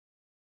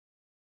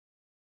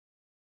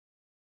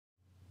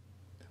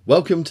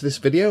Welcome to this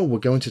video. We're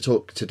going to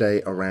talk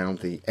today around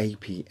the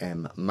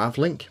APM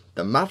MAVlink.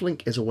 The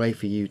MAVlink is a way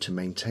for you to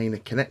maintain a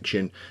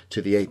connection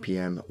to the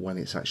APM when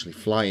it's actually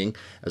flying,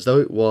 as though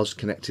it was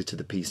connected to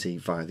the PC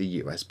via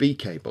the USB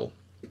cable.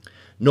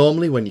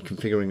 Normally, when you're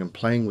configuring and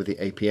playing with the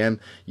APM,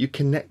 you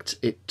connect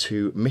it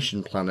to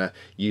Mission Planner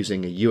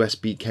using a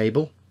USB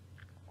cable,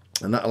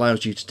 and that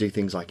allows you to do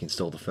things like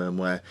install the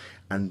firmware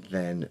and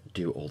then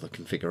do all the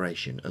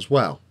configuration as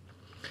well.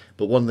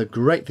 But one of the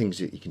great things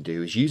that you can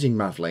do is using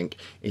MAVlink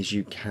is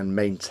you can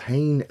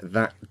maintain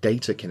that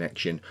data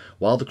connection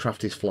while the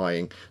craft is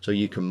flying, so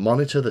you can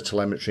monitor the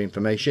telemetry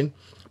information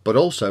but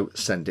also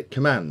send it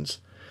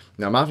commands.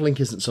 Now, MAVlink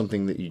isn't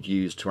something that you'd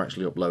use to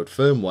actually upload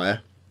firmware.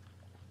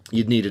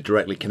 You'd need a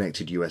directly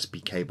connected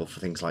USB cable for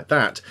things like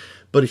that,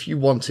 but if you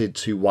wanted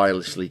to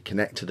wirelessly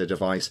connect to the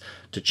device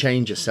to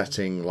change a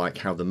setting like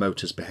how the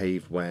motors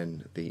behave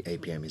when the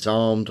APM is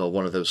armed or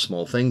one of those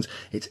small things,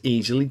 it's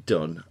easily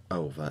done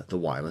over the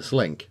wireless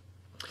link.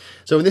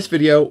 So in this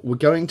video we're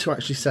going to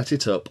actually set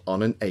it up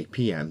on an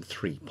APM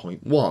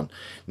 3.1.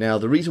 Now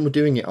the reason we're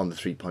doing it on the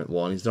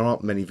 3.1 is there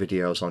aren't many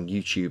videos on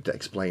YouTube that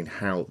explain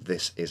how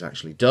this is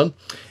actually done,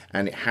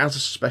 and it has a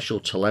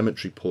special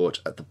telemetry port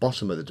at the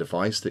bottom of the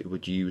device that you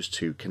would use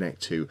to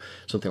connect to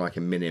something like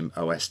a Minim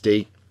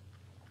OSD,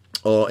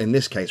 or in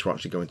this case we're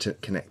actually going to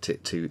connect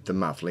it to the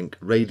MAVlink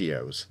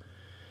radios.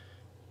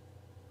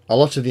 A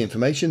lot of the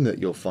information that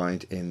you'll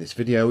find in this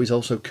video is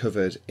also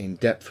covered in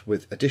depth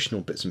with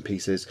additional bits and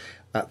pieces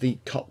at the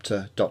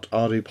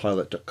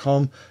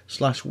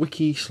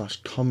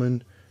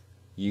copter.ardupilot.com/wiki/common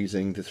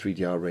using the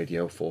 3DR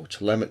radio for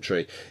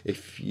telemetry.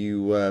 If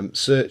you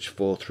search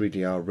for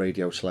 3DR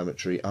radio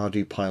telemetry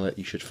ArduPilot,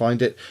 you should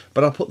find it,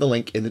 but I'll put the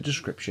link in the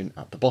description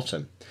at the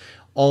bottom.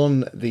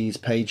 On these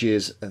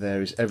pages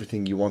there is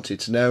everything you wanted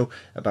to know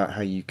about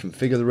how you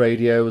configure the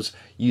radios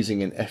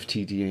using an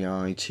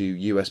FTDI to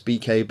USB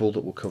cable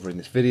that we'll cover in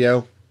this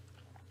video,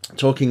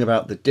 talking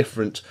about the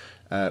different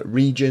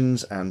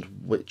regions and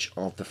which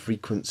of the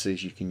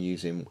frequencies you can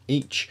use in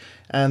each,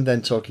 and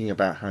then talking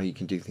about how you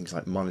can do things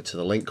like monitor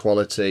the link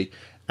quality,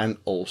 and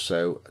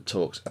also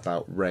talks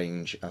about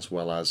range as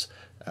well as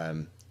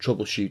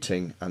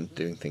troubleshooting and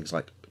doing things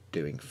like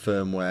doing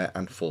firmware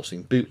and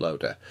forcing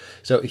bootloader.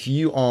 So if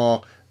you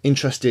are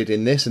interested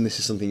in this and this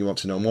is something you want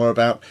to know more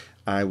about,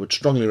 I would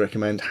strongly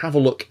recommend have a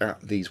look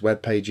at these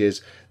web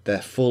pages.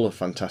 They're full of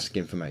fantastic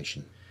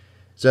information.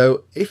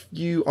 So if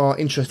you are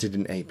interested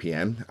in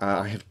APM,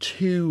 I have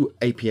two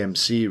APM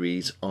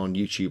series on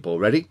YouTube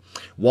already.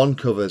 One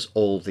covers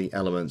all the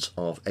elements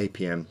of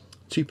APM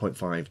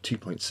 2.5,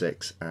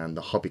 2.6 and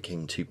the Hobby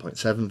King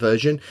 2.7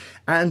 version,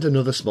 and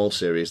another small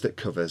series that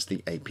covers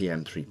the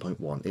APM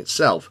 3.1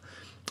 itself.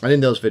 And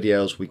in those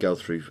videos we go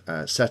through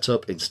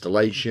setup,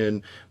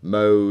 installation,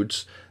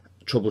 modes,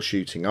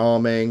 troubleshooting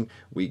arming,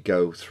 we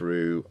go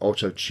through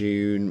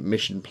auto-tune,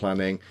 mission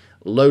planning,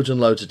 loads and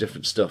loads of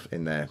different stuff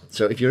in there.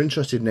 So if you're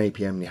interested in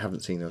APM and you haven't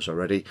seen those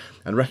already,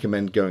 I'd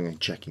recommend going and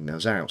checking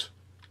those out.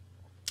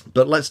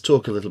 But let's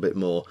talk a little bit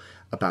more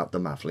about the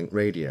MAVlink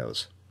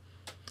radios.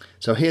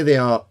 So here they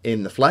are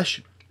in the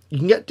flesh. You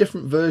can get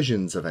different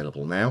versions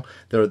available now.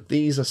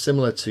 These are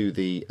similar to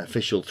the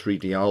official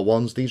 3DR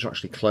ones. These are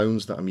actually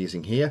clones that I'm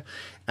using here,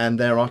 and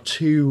there are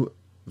two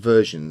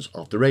versions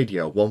of the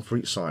radio, one for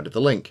each side of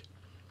the link.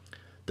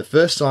 The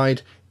first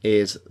side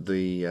is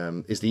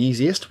the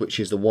easiest, which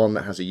is the one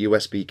that has a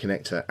USB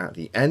connector at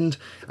the end,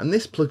 and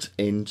this plugs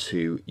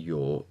into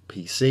your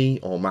PC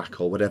or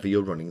Mac or whatever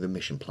you're running the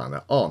Mission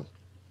Planner on.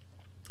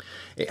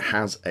 It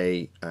has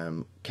a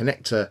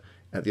connector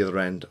at the other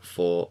end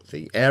for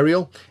the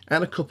aerial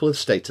and a couple of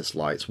status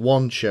lights.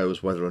 One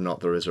shows whether or not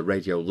there is a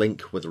radio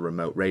link with a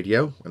remote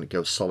radio, and it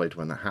goes solid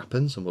when that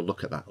happens, and we'll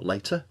look at that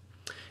later.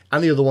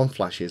 And the other one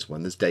flashes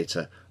when there's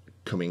data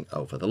coming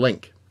over the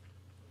link.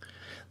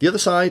 The other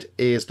side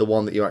is the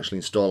one that you actually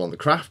install on the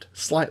craft,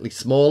 slightly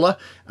smaller.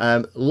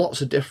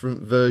 Lots of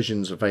different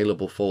versions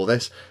available for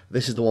this.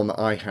 This is the one that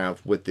I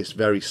have with this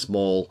very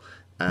small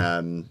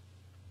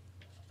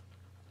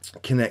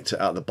connector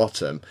at the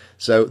bottom.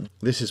 So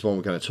this is one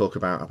we're going to talk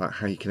about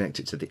how you connect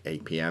it to the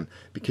APM,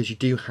 because you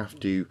do have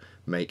to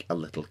make a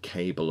little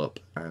cable up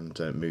and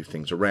move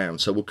things around.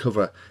 So we'll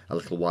cover a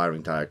little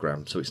wiring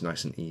diagram so it's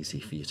nice and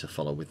easy for you to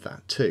follow with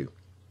that too.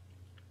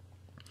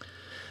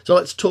 So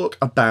let's talk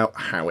about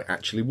how it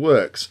actually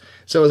works.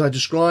 So as I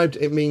described,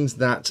 it means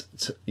that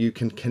you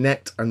can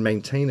connect and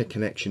maintain a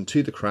connection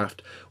to the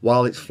craft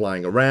while it's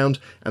flying around,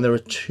 and there are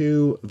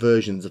two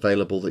versions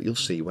available that you'll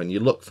see when you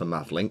look for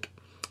MAVlink: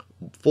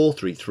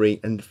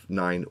 433 and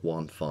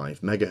 915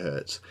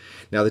 megahertz.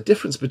 Now the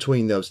difference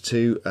between those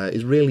two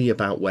is really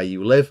about where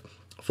you live.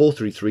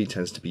 433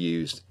 tends to be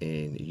used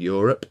in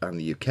Europe and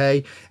the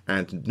UK,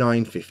 and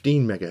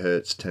 915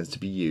 megahertz tends to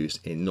be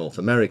used in North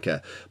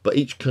America, but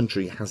each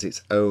country has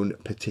its own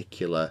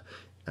particular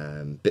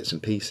bits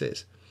and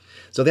pieces.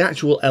 So the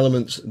actual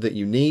elements that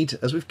you need,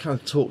 as we've kind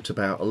of talked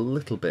about a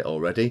little bit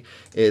already,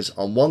 is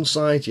on one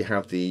side you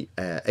have the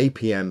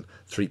APM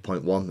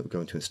 3.1 that we're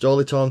going to install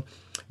it on.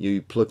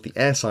 You plug the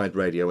airside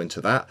radio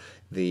into that.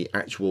 The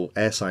actual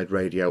airside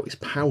radio is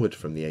powered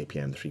from the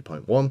APM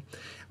 3.1,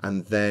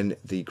 and then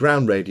the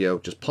ground radio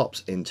just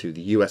pops into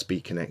the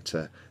USB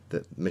connector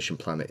that Mission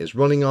Planner is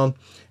running on,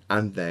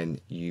 and then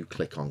you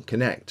click on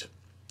connect.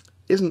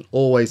 Isn't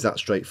always that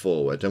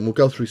straightforward, and we'll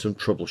go through some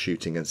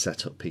troubleshooting and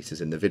setup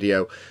pieces in the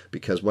video,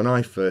 because when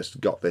I first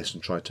got this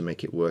and tried to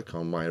make it work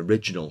on my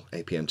original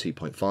APM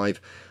 2.5,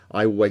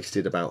 I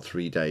wasted about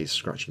 3 days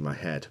scratching my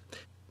head.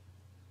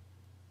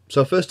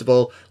 So first of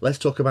all, let's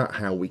talk about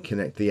how we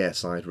connect the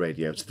airside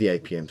radio to the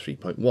APM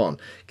 3.1,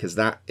 because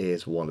that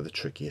is one of the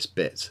trickiest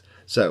bits.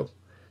 So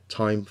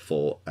time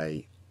for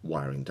a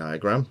wiring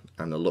diagram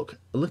and a look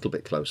a little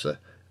bit closer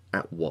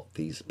at what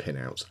these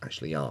pinouts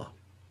actually are.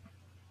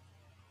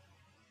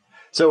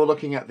 So we're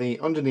looking at the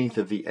underneath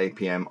of the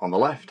APM on the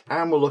left,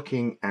 and we're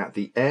looking at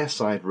the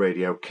airside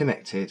radio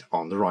connected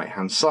on the right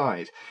hand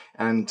side.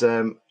 And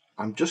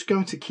I'm just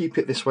going to keep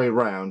it this way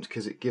round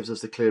because it gives us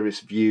the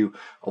clearest view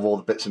of all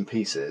the bits and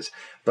pieces.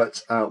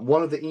 But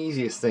one of the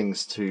easiest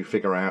things to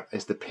figure out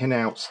is the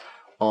pinouts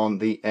on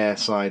the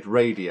airside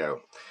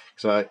radio.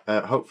 So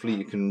hopefully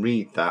you can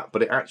read that,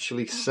 but it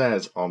actually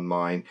says on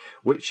mine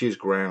which is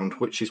ground,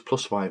 which is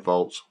 +5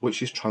 volts,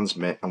 which is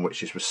transmit, and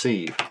which is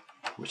receive,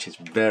 which is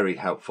very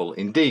helpful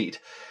indeed.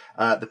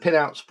 The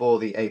pinouts for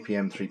the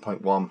APM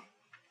 3.1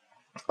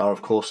 are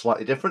of course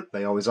slightly different,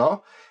 they always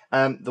are.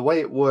 The way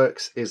it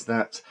works is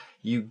that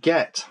you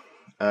get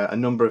a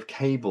number of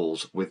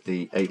cables with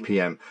the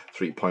APM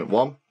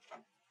 3.1.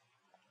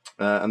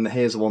 And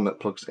here's the one that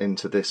plugs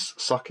into this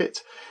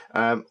socket.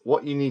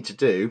 What you need to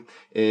do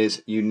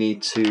is you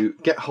need to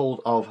get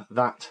hold of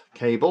that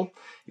cable.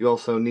 You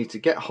also need to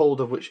get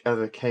hold of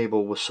whichever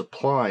cable was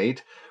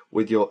supplied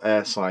with your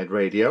airside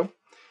radio.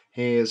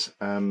 Here's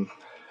a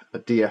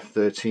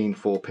DF13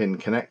 4-pin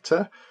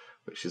connector,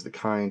 which is the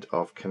kind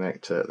of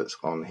connector that's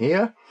on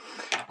here.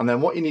 And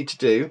then what you need to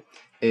do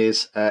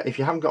is, if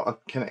you haven't got a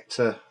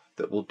connector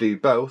that will do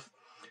both,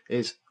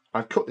 is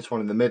I've cut this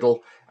one in the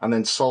middle and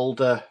then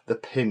solder the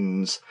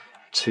pins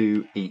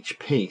to each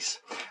piece.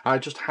 I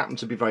just happened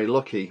to be very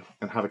lucky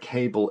and have a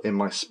cable in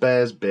my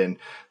spares bin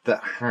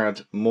that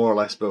had more or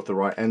less both the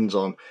right ends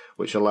on,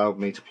 which allowed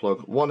me to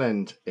plug one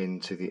end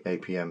into the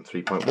APM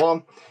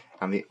 3.1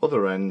 and the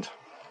other end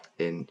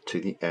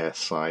into the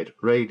airside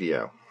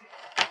radio.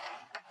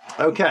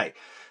 Okay,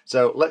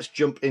 so let's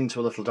jump into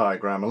a little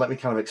diagram and let me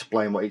kind of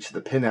explain what each of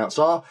the pinouts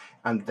are,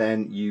 and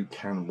then you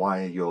can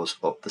wire yours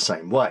up the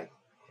same way.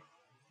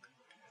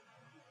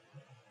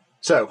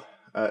 So,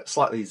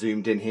 slightly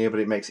zoomed in here, but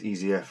it makes it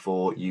easier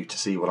for you to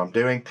see what I'm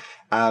doing.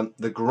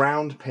 The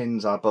ground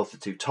pins are both the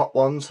two top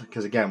ones,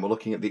 because again, we're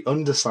looking at the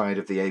underside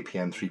of the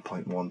APM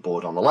 3.1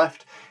 board on the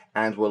left,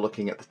 and we're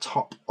looking at the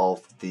top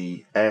of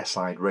the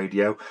airside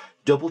radio.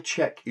 Double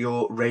check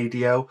your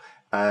radio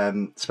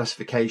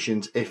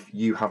specifications if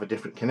you have a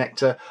different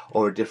connector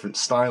or a different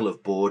style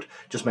of board.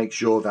 Just make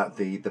sure that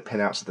the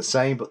pinouts are the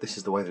same, but this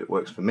is the way that it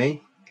works for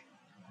me.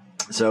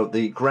 So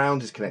the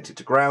ground is connected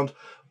to ground,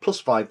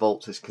 +5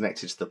 volts is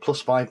connected to the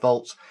 +5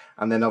 volts,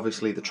 and then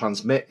obviously the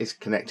transmit is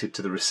connected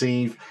to the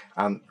receive,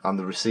 and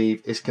the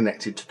receive is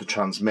connected to the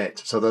transmit.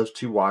 So those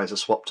two wires are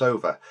swapped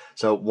over.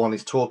 So one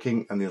is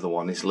talking and the other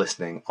one is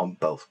listening on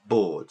both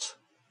boards.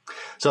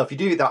 So if you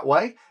do it that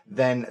way,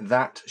 then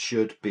that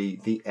should be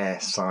the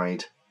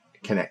airside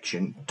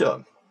connection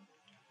done.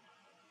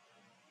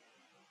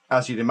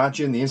 As you'd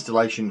imagine, the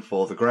installation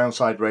for the ground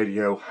side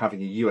radio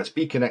having a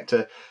USB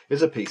connector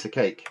is a piece of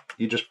cake.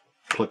 You just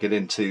plug it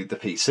into the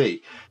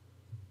PC.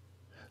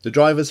 The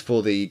drivers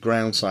for the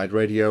ground side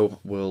radio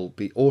will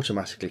be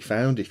automatically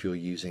found if you're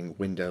using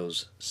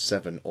Windows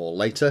 7 or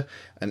later,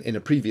 and in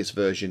a previous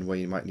version where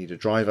you might need a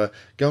driver,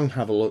 go and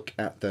have a look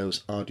at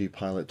those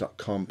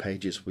ardupilot.com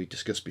pages we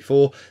discussed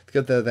before,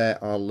 because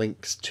there are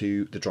links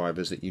to the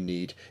drivers that you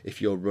need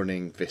if you're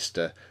running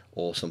Vista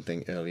or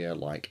something earlier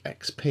like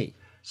XP.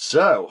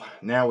 So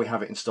now we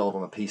have it installed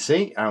on the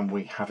PC and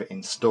we have it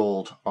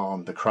installed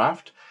on the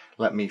Craft.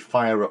 Let me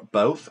fire up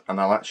both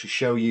and I'll actually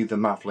show you the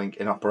MAVlink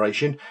in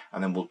operation,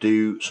 and then we'll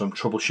do some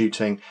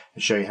troubleshooting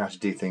and show you how to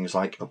do things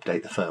like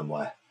update the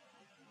firmware.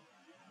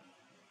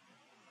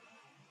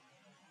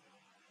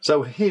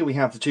 So here we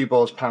have the two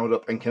boards powered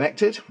up and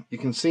connected. You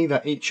can see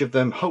that each of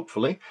them,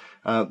 hopefully,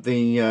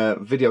 the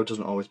video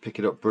doesn't always pick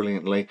it up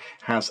brilliantly,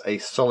 has a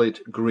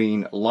solid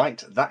green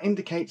light. That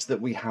indicates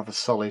that we have a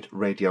solid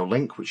radio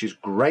link, which is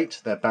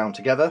great. They're bound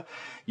together.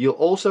 You'll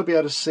also be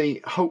able to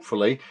see,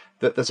 hopefully,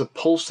 that there's a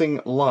pulsing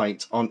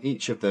light on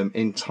each of them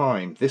in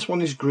time. This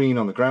one is green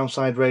on the ground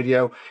side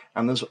radio,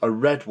 and there's a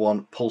red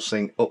one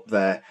pulsing up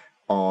there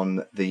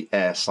on the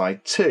air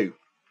side too.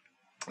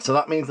 So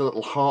that means the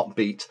little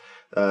heartbeat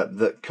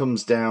that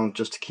comes down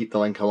just to keep the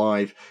link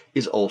alive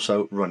is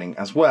also running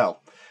as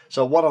well.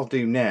 So what I'll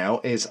do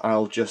now is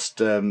I'll just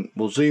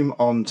we'll zoom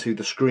onto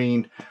the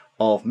screen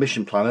of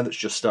Mission Planner that's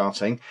just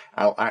starting.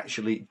 I'll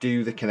actually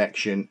do the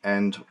connection,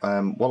 and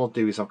what I'll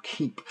do is I'll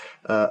keep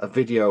a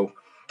video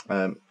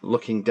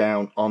looking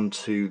down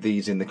onto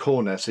these in the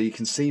corner, so you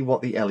can see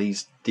what the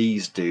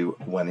LEDs do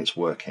when it's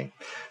working.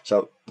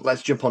 So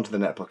let's jump onto the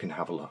netbook and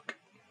have a look.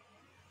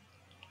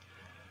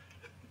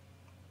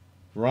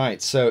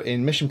 Right, so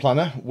in Mission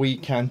Planner we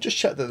can just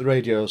check that the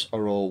radios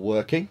are all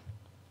working.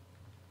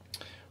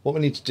 What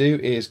we need to do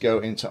is go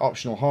into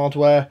optional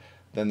hardware,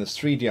 then there's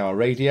 3DR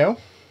radio,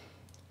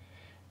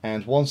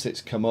 and once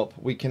it's come up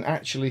we can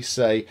actually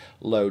say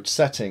load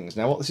settings.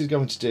 Now what this is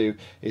going to do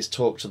is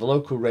talk to the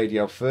local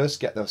radio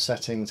first, get those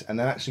settings, and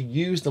then actually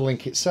use the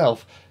link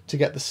itself to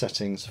get the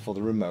settings for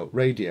the remote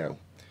radio.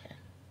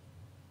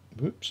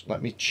 Oops,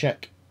 let me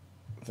check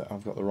that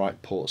I've got the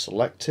right port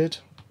selected.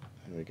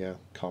 There we go,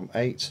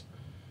 COM8.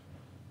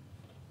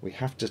 We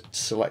have to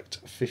select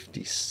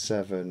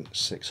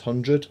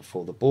 57600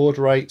 for the baud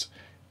rate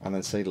and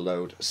then say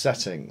load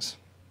settings.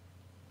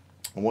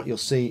 And what you'll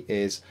see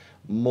is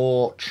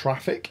more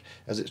traffic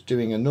as it's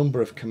doing a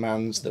number of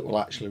commands that will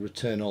actually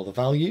return all the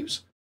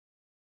values.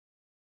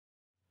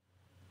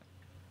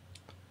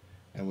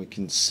 And we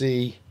can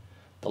see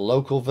the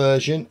local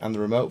version and the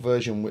remote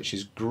version, which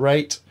is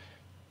great.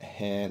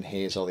 And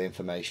here's all the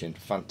information.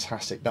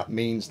 Fantastic. That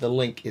means the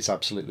link is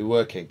absolutely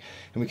working,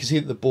 and we can see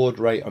that the baud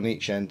rate on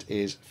each end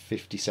is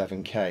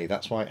 57k.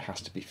 That's why it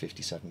has to be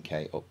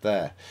 57k up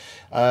there.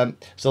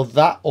 So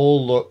that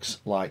all looks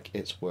like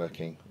it's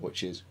working,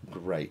 which is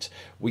great.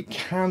 We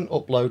can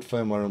upload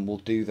firmware and we'll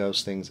do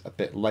those things a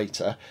bit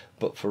later,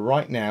 but for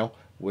right now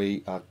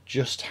we are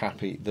just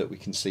happy that we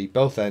can see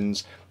both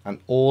ends and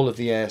all of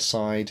the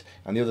airside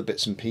and the other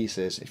bits and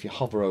pieces. If you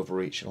hover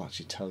over each, it'll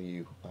actually tell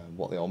you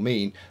what they all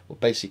mean. Well,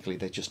 basically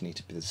they just need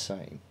to be the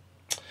same.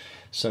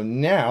 So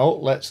now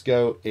let's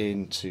go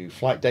into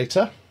flight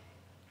data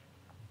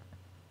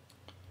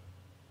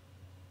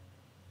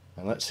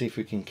and let's see if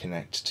we can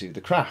connect to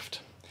the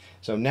craft.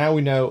 So now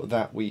we know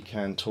that we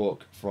can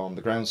talk from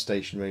the ground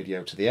station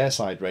radio to the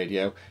airside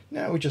radio.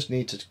 Now we just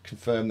need to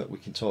confirm that we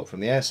can talk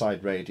from the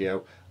airside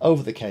radio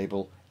over the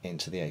cable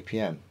into the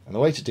APM. And the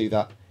way to do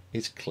that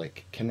is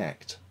click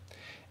connect.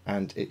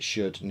 And it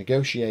should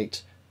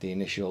negotiate the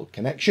initial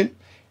connection,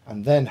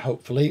 and then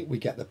hopefully we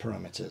get the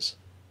parameters.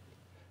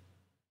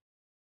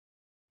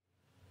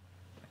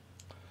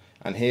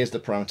 And here's the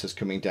parameters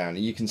coming down.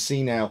 And you can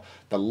see now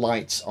the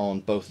lights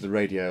on both of the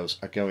radios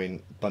are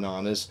going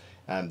bananas.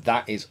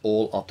 That is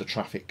all of the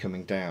traffic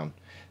coming down.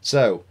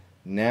 So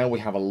now we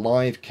have a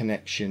live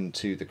connection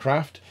to the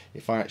craft.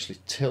 If I actually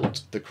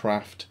tilt the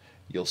craft,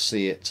 you'll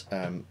see it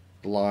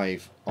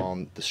live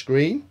on the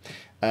screen.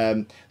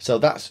 So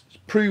that's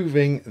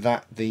proving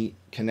that the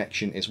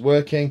connection is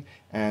working,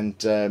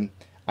 and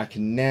I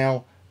can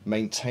now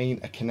maintain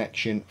a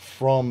connection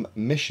from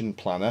Mission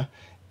Planner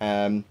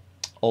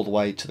all the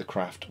way to the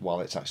craft while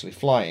it's actually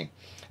flying.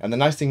 And the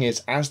nice thing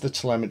is, as the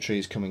telemetry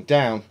is coming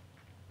down,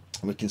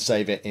 we can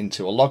save it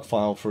into a log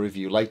file for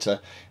review later,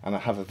 and I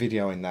have a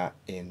video in that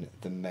in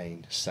the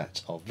main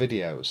set of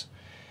videos.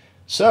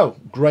 So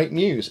great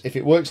news. If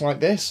it works like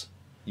this,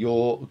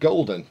 you're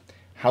golden.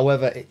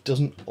 However, it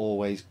doesn't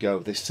always go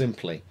this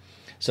simply.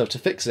 So to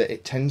fix it,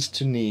 it tends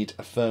to need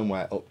a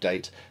firmware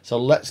update. So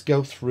let's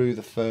go through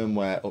the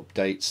firmware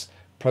updates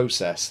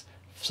process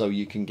so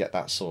you can get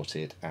that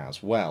sorted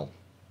as well.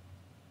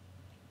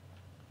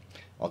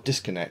 I'll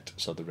disconnect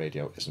so the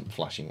radio isn't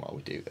flashing while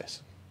we do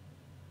this.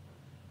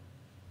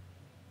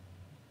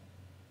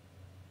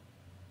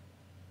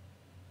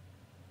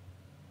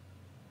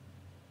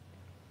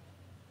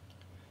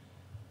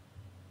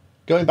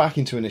 Going back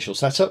into initial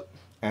setup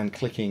and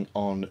clicking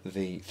on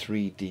the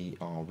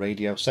 3DR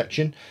radio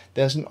section,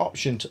 there's an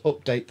option to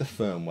update the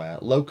firmware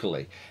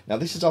locally. Now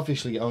this is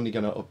obviously only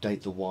going to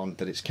update the one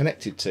that it's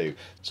connected to,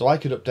 so I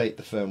could update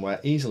the firmware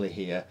easily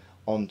here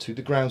onto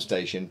the ground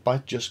station by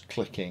just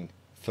clicking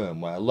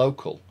firmware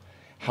local.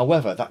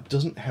 However, that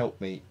doesn't help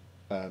me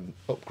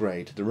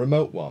upgrade the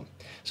remote one.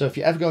 So if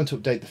you're ever going to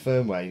update the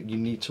firmware, you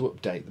need to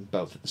update them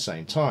both at the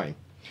same time.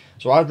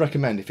 So I'd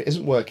recommend, if it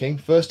isn't working,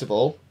 first of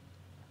all,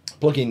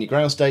 plug in your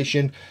ground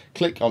station,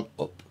 click on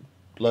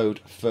upload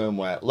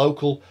firmware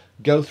local,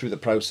 go through the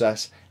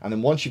process, and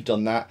then once you've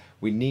done that,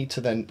 we need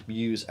to then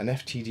use an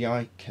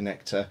FTDI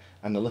connector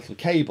and a little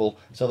cable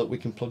so that we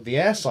can plug the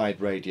airside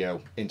radio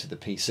into the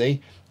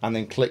PC and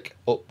then click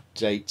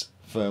update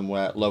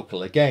firmware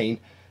local again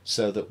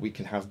so that we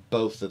can have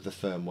both of the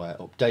firmware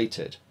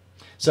updated.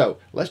 So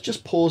let's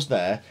just pause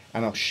there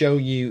and I'll show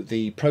you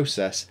the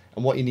process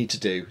and what you need to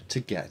do to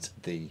get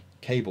the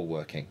cable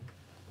working.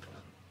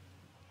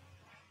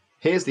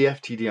 Here's the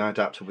FTDI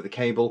adapter with a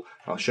cable.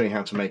 I'll show you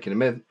how to make it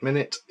in a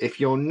minute. If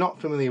you're not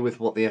familiar with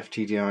what the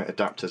FTDI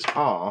adapters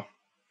are,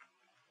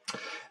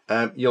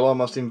 you'll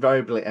almost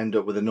invariably end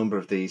up with a number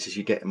of these as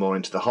you get more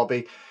into the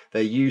hobby.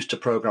 They're used to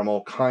program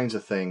all kinds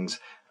of things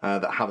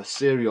that have a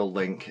serial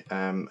link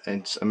and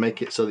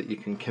make it so that you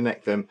can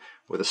connect them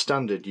with a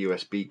standard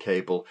USB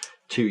cable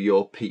to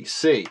your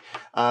PC.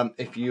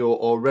 If you're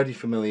already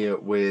familiar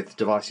with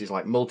devices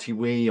like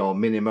MultiWii or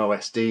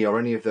MinimOSD or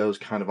any of those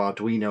kind of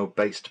Arduino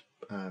based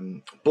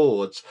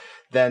boards,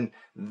 then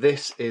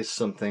this is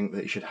something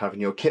that you should have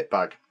in your kit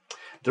bag.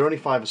 They're only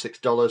 $5 or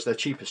 $6. They're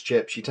cheap as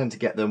chips. You tend to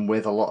get them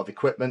with a lot of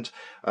equipment,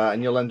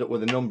 and you'll end up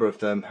with a number of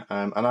them.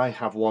 And I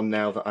have one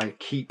now that I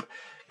keep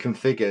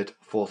configured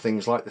for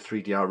things like the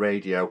 3DR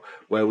radio,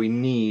 where we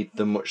need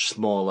the much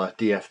smaller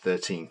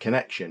DF13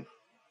 connection.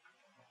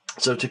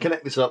 So to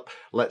connect this up,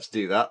 let's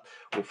do that.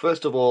 We'll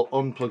first of all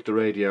unplug the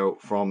radio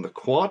from the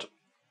quad.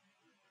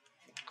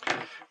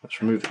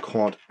 Let's remove the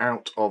quad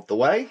out of the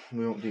way.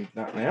 We won't do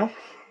that now.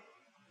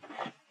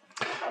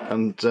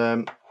 And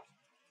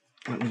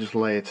let me just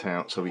lay it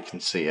out so we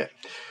can see it.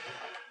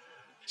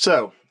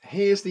 So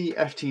here's the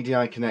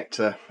FTDI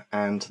connector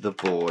and the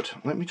board.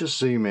 Let me just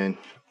zoom in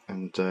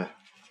and you'll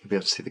be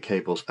able to see the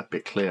cables a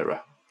bit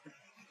clearer.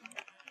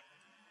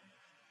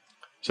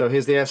 So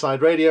here's the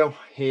airside radio,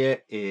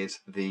 here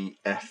is the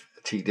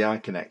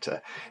FTDI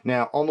connector.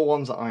 Now on the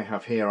ones that I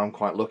have here, I'm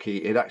quite lucky,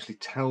 it actually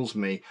tells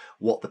me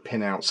what the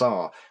pinouts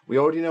are. We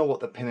already know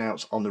what the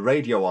pinouts on the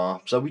radio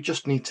are, so we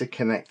just need to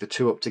connect the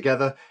two up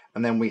together,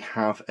 and then we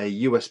have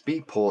a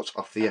USB port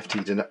off the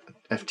FTDI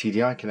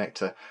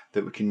connector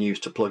that we can use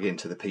to plug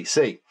into the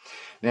PC.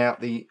 Now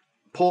the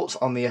ports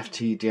on the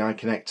FTDI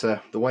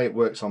connector, the way it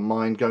works on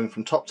mine, going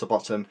from top to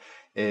bottom,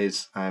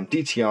 is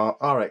DTR,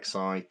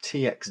 RXI,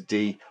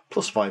 TXD,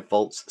 plus 5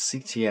 volts,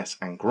 CTS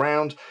and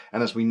ground.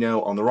 And as we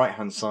know on the right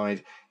hand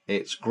side,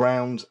 it's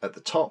ground at the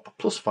top,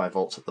 plus 5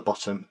 volts at the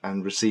bottom,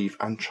 and receive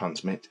and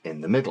transmit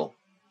in the middle.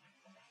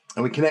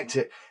 And we connect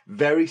it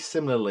very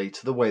similarly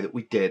to the way that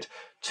we did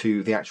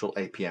to the actual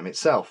APM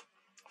itself.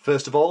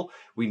 First of all,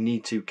 we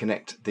need to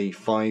connect the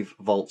 5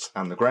 volts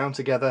and the ground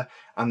together,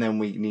 and then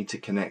we need to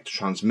connect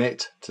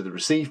transmit to the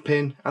receive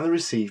pin and the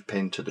receive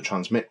pin to the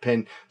transmit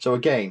pin. So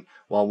again,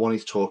 while one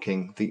is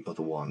talking, the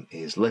other one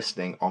is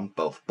listening on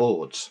both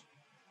boards.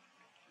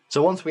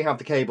 So once we have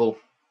the cable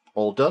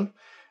all done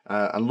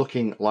and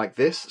looking like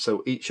this,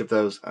 so each of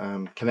those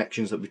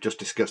connections that we've just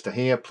discussed are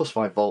here, plus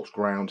 5 volts,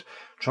 ground,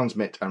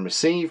 transmit and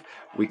receive,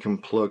 we can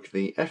plug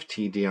the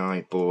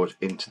FTDI board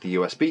into the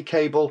USB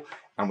cable,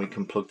 and we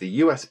can plug the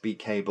USB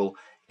cable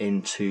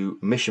into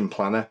Mission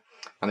Planner,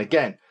 and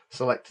again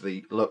select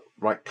the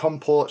right COM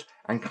port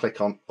and click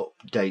on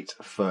Update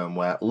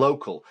Firmware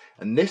Local,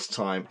 and this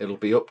time it'll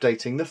be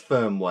updating the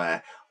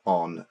firmware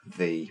on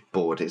the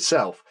board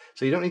itself.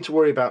 So you don't need to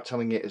worry about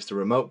telling it it's the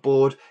remote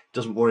board, it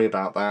doesn't worry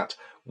about that.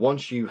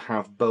 Once you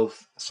have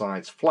both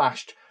sides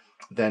flashed,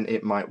 then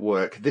it might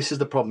work. This is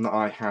the problem that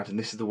I had, and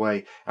this is the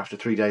way, after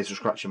 3 days of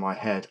scratching my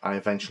head, I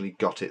eventually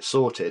got it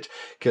sorted,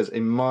 because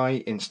in my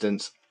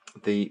instance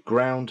the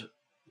ground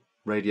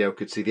radio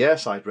could see the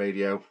airside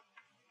radio,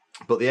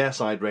 but the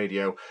airside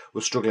radio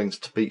was struggling to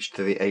speak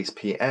to the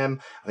APM.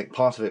 I think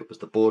part of it was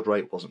the baud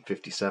rate wasn't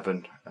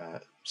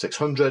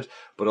 57,600,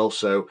 but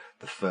also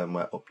the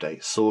firmware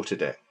update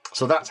sorted it.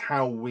 So that's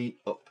how we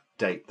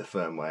update the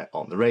firmware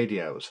on the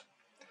radios.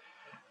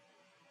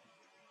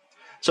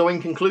 So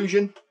in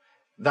conclusion,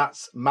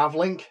 that's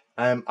MAVlink.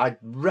 I'd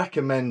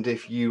recommend,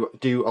 if you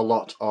do a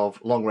lot of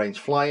long-range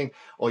flying,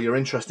 or you're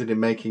interested in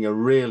making a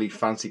really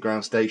fancy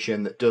ground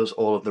station that does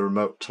all of the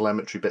remote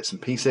telemetry bits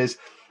and pieces,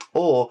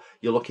 or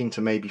you're looking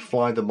to maybe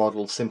fly the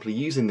model simply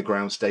using the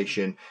ground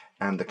station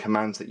and the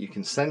commands that you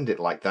can send it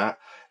like that,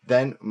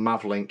 then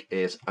MAVlink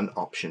is an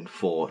option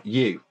for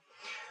you.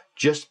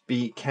 Just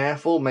be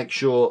careful, make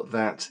sure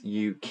that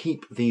you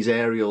keep these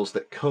aerials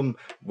that come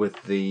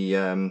with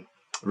the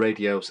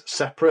radios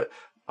separate.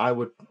 I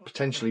would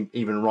potentially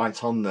even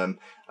write on them,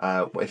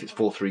 if it's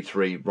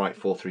 433, write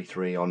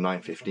 433 or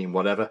 915,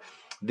 whatever.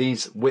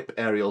 These whip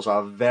aerials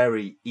are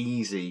very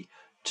easy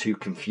to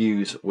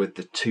confuse with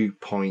the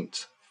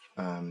 2.4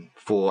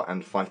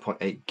 and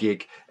 5.8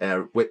 gig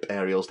whip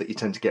aerials that you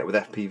tend to get with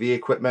FPV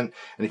equipment.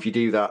 And if you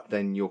do that,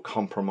 then you'll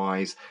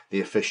compromise the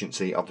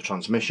efficiency of the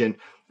transmission.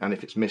 And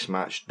if it's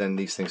mismatched, then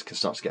these things can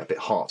start to get a bit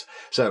hot.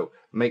 So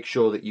make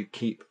sure that you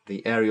keep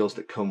the aerials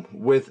that come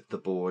with the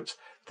boards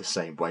the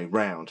same way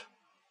round.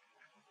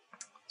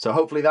 So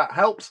hopefully that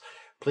helps.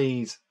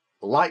 Please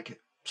like,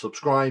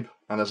 subscribe,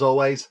 and as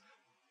always,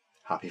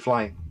 happy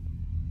flying.